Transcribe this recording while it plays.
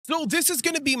So this is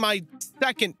going to be my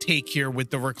second take here with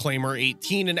the Reclaimer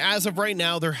 18, and as of right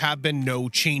now, there have been no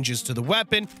changes to the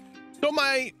weapon. So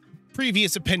my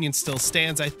previous opinion still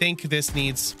stands. I think this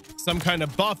needs some kind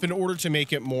of buff in order to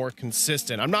make it more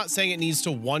consistent. I'm not saying it needs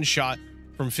to one-shot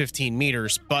from 15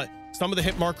 meters, but some of the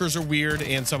hit markers are weird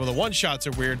and some of the one-shots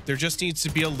are weird. There just needs to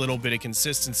be a little bit of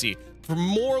consistency. For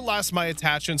more or less, my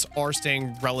attachments are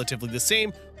staying relatively the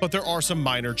same, but there are some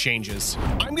minor changes.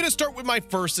 I'm going to start with my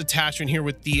first attachment here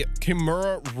with the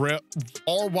Kimura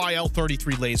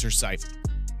RYL33 laser sight.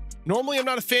 Normally, I'm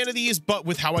not a fan of these, but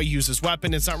with how I use this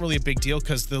weapon, it's not really a big deal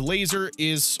because the laser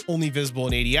is only visible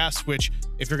in ADS, which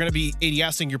if you're going to be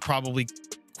ADSing, you're probably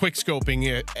quick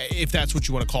scoping, if that's what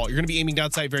you want to call it. You're going to be aiming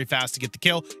down sight very fast to get the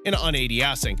kill and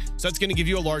un-ADSing. So that's going to give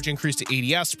you a large increase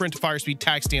to ADS, sprint to fire speed,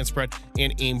 tac stance spread,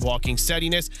 and aim walking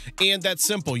steadiness. And that's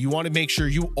simple. You want to make sure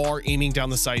you are aiming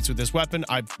down the sights with this weapon.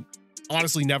 I've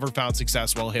honestly never found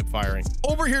success while hip firing.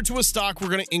 Over here to a stock, we're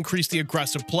going to increase the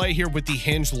aggressive play here with the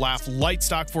Hinge Laugh Light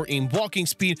stock for aim walking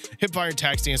speed, hip fire,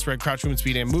 tac stance spread, crouch movement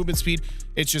speed, and movement speed.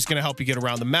 It's just going to help you get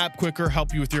around the map quicker,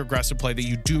 help you with your aggressive play that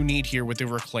you do need here with the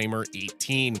Reclaimer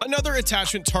 18. Another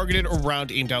attachment targeted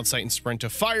around aim down sight and sprint to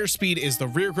fire speed is the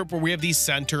rear grip, where we have the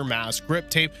center mass grip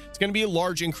tape. It's going to be a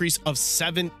large increase of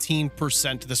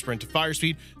 17% to the sprint to fire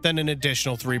speed, then an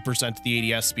additional 3% to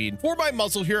the ADS speed. For my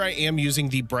muzzle here, I am using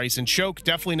the Bryson choke.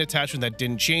 Definitely an attachment that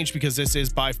didn't change because this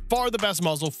is by far the best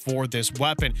muzzle for this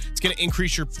weapon. It's going to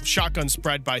increase your shotgun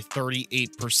spread by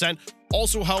 38%.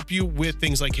 Also help you with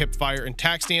things like hip fire and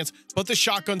tac stance, but the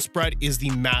shotgun spread is the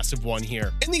massive one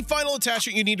here. And the final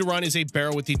attachment you need to run is a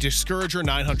barrel with the Discourager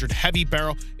 900 heavy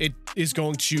barrel. It is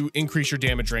going to increase your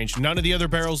damage range. None of the other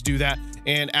barrels do that.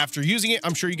 And after using it,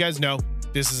 I'm sure you guys know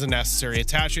this is a necessary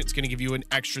attachment. It's going to give you an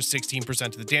extra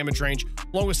 16% to the damage range,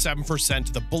 along with 7%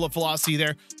 to the bullet velocity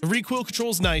there. The recoil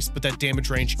control is nice, but that damage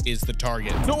range is the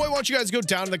target. So I want you guys to go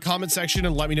down to the comment section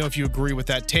and let me know if you agree with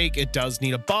that take. It does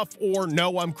need a buff, or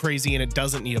no, I'm crazy and it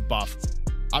doesn't need a buff.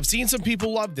 I've seen some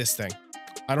people love this thing.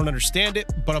 I don't understand it,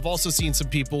 but I've also seen some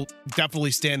people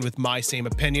definitely stand with my same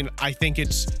opinion. I think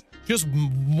it's just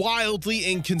wildly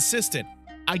inconsistent.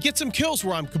 I get some kills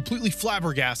where I'm completely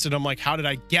flabbergasted. I'm like, how did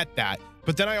I get that?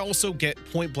 But then I also get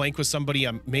point blank with somebody.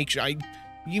 Make sure I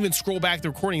even scroll back the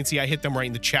recording and see I hit them right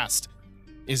in the chest.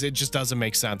 It just doesn't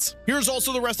make sense. Here's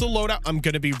also the rest of the loadout I'm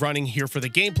going to be running here for the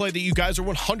gameplay that you guys are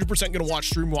 100% going to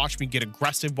watch through. Watch me get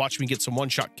aggressive, watch me get some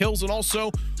one-shot kills, and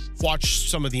also watch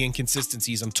some of the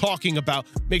inconsistencies I'm talking about.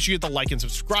 Make sure you hit the like and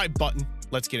subscribe button.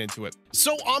 Let's get into it.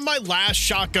 So on my last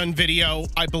shotgun video,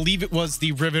 I believe it was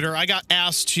the Riveter, I got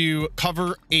asked to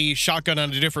cover a shotgun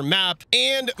on a different map,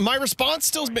 and my response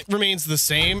still remains the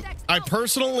same. I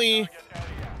personally,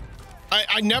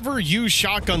 I never use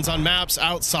shotguns on maps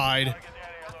outside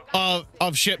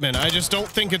of shipment. I just don't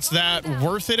think it's that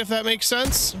worth it, if that makes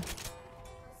sense.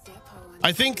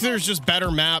 I think there's just better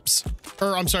maps,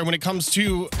 or I'm sorry, when it comes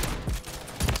to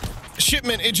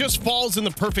shipment, it just falls in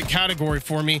the perfect category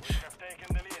for me.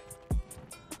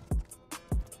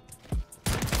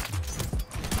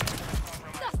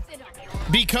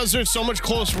 Because there's so much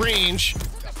close range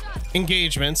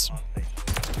engagements.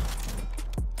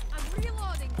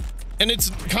 And it's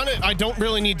kind of, I don't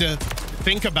really need to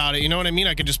think about it, you know what I mean?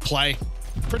 I could just play.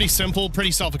 Pretty simple,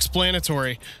 pretty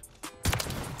self-explanatory.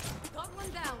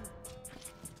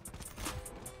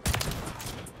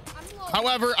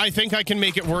 However, I think I can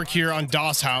make it work here on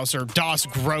DOS House, or DOS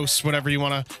Gross, whatever you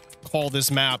want to call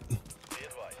this map.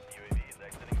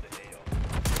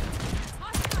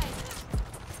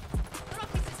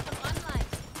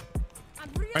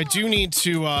 I do need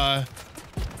to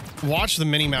watch the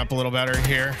mini-map a little better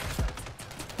here.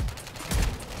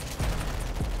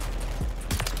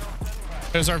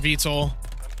 There's our VTOL.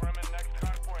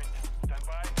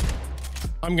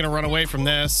 I'm gonna run away from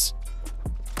this.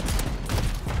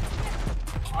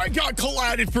 I got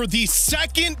collided for the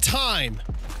second time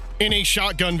in a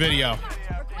shotgun video,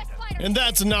 and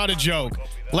that's not a joke.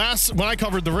 When I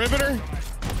covered the Riveter,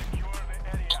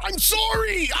 I'm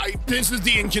sorry. This is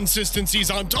the inconsistencies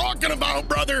I'm talking about,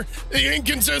 brother. The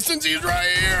inconsistencies right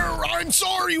here. I'm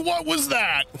sorry. What was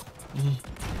that?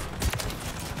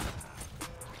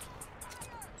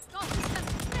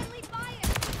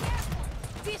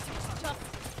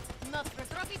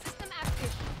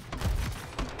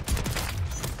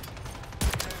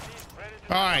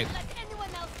 All right.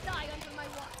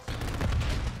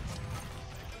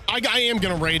 I am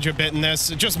gonna rage a bit in this.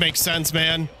 It just makes sense,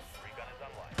 man.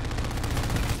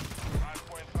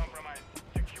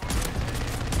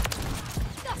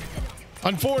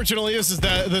 Unfortunately, this is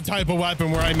the type of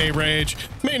weapon where I may rage,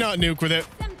 may not nuke with it.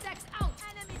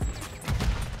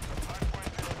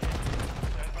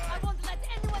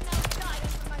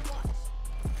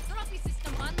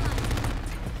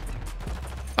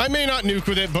 I may not nuke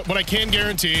with it, but what I can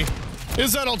guarantee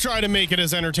is that I'll try to make it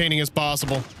as entertaining as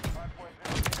possible.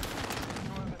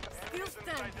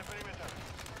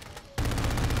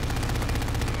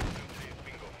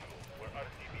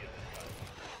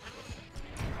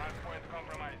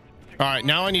 All right,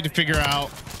 now I need to figure out.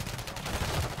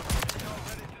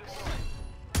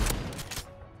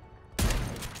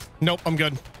 Nope, I'm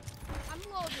good.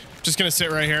 Just gonna sit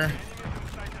right here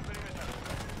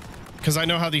because I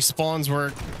know how these spawns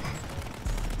work.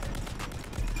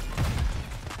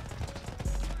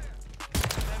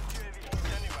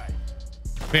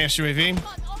 Advanced UAV.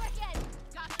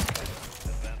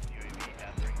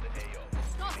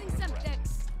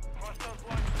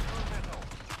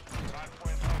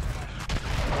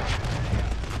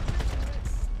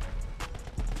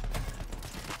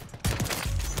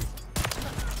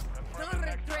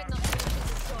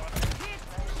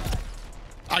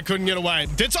 I couldn't get away.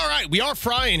 It's all right. We are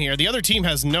frying here. The other team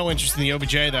has no interest in the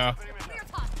OBJ, though.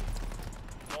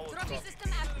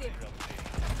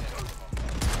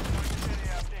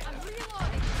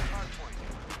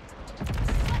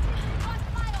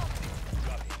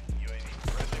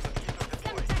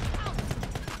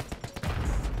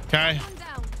 Okay.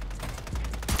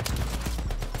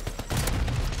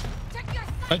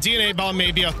 A DNA bomb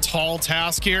may be a tall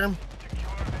task here.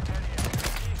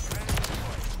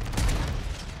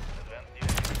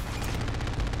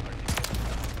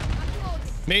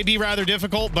 May be rather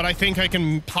difficult, but I think I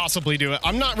can possibly do it.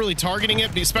 I'm not really targeting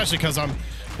it, especially because I'm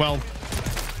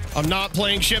not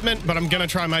playing shipment, but I'm gonna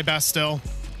try my best still.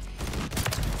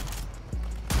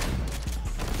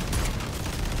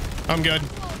 I'm good.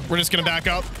 We're just gonna back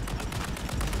up.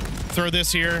 Throw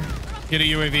this here. Get a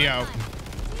UAV out.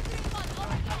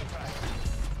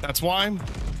 That's why.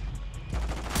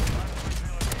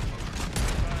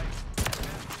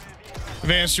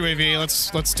 Advanced UAV.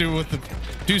 Let's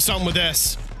do something with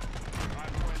this.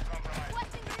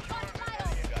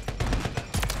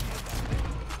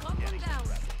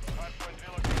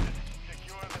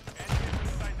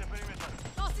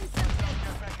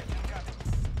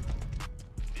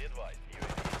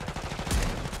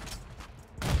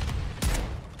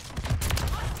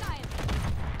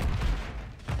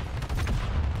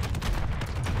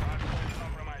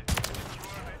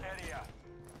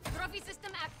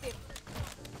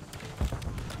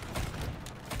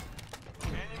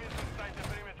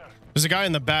 There's a guy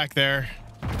in the back there,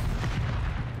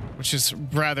 which is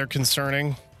rather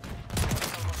concerning.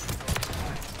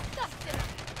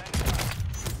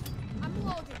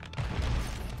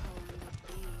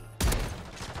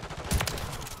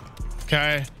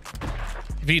 Okay.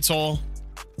 VTOL.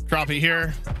 Drop it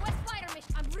here.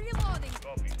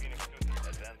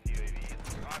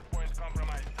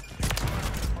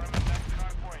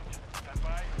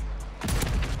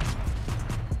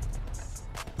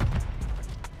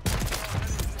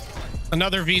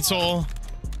 Another VTOL.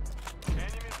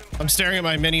 I'm staring at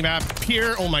my mini map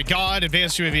here. Oh my god,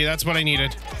 advanced UAV. That's what I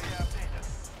needed.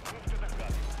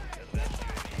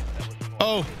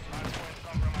 Oh.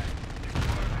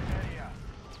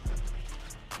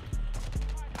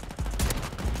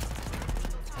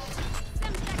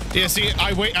 Yeah, see,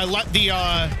 I let the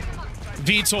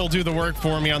VTOL do the work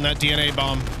for me on that DNA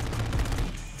bomb.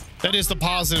 That is the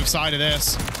positive side of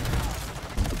this.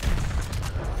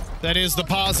 That is the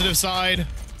positive side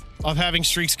of having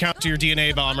streaks count to your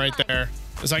DNA bomb right there.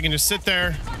 Is I can just sit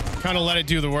there, kind of let it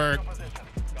do the work.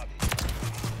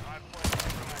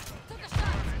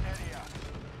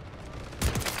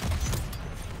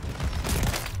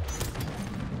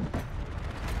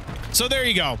 So there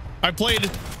you go. I played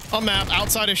a map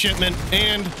outside of shipment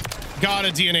and got a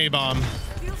DNA bomb.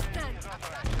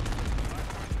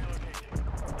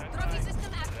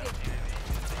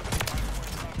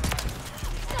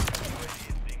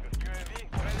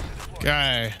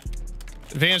 Okay.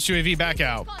 Advanced UAV back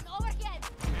out.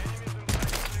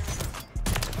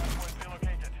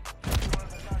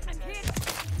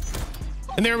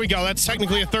 And there we go. That's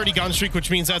technically a 30 gun streak, which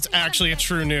means that's actually a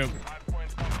true nuke.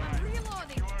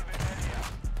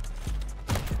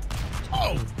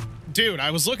 Oh, dude,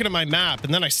 I was looking at my map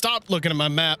and then I stopped looking at my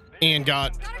map and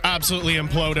got absolutely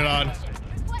imploded on.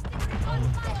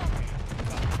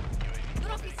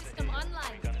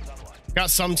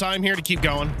 Got some time here to keep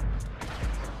going.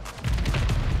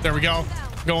 There we go.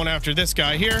 Going after this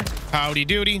guy here. Howdy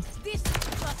doody.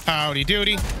 Howdy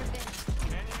doody.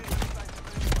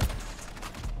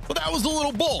 Well, that was a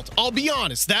little bold. I'll be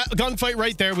honest. That gunfight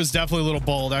right there was definitely a little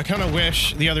bold. I kind of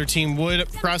wish the other team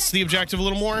would press the objective a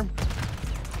little more.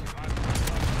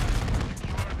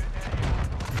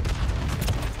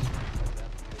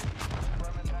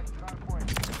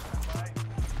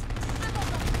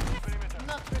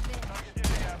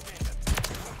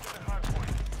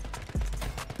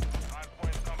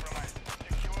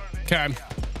 Okay.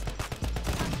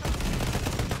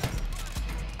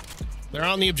 They're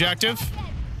on the objective.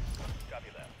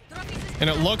 And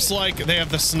it looks like they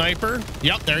have the sniper.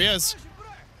 Yep, there he is.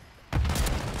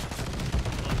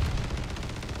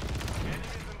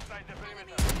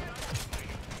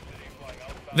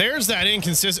 There's that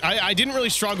inconsistent. I didn't really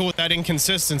struggle with that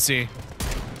inconsistency.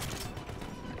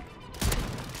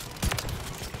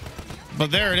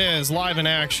 But there it is, live in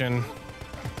action.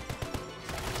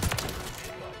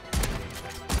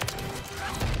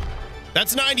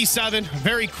 That's 97.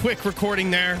 Very quick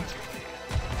recording there.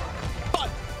 But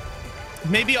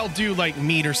maybe I'll do like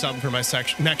meat or something for my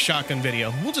next shotgun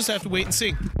video. We'll just have to wait and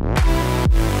see.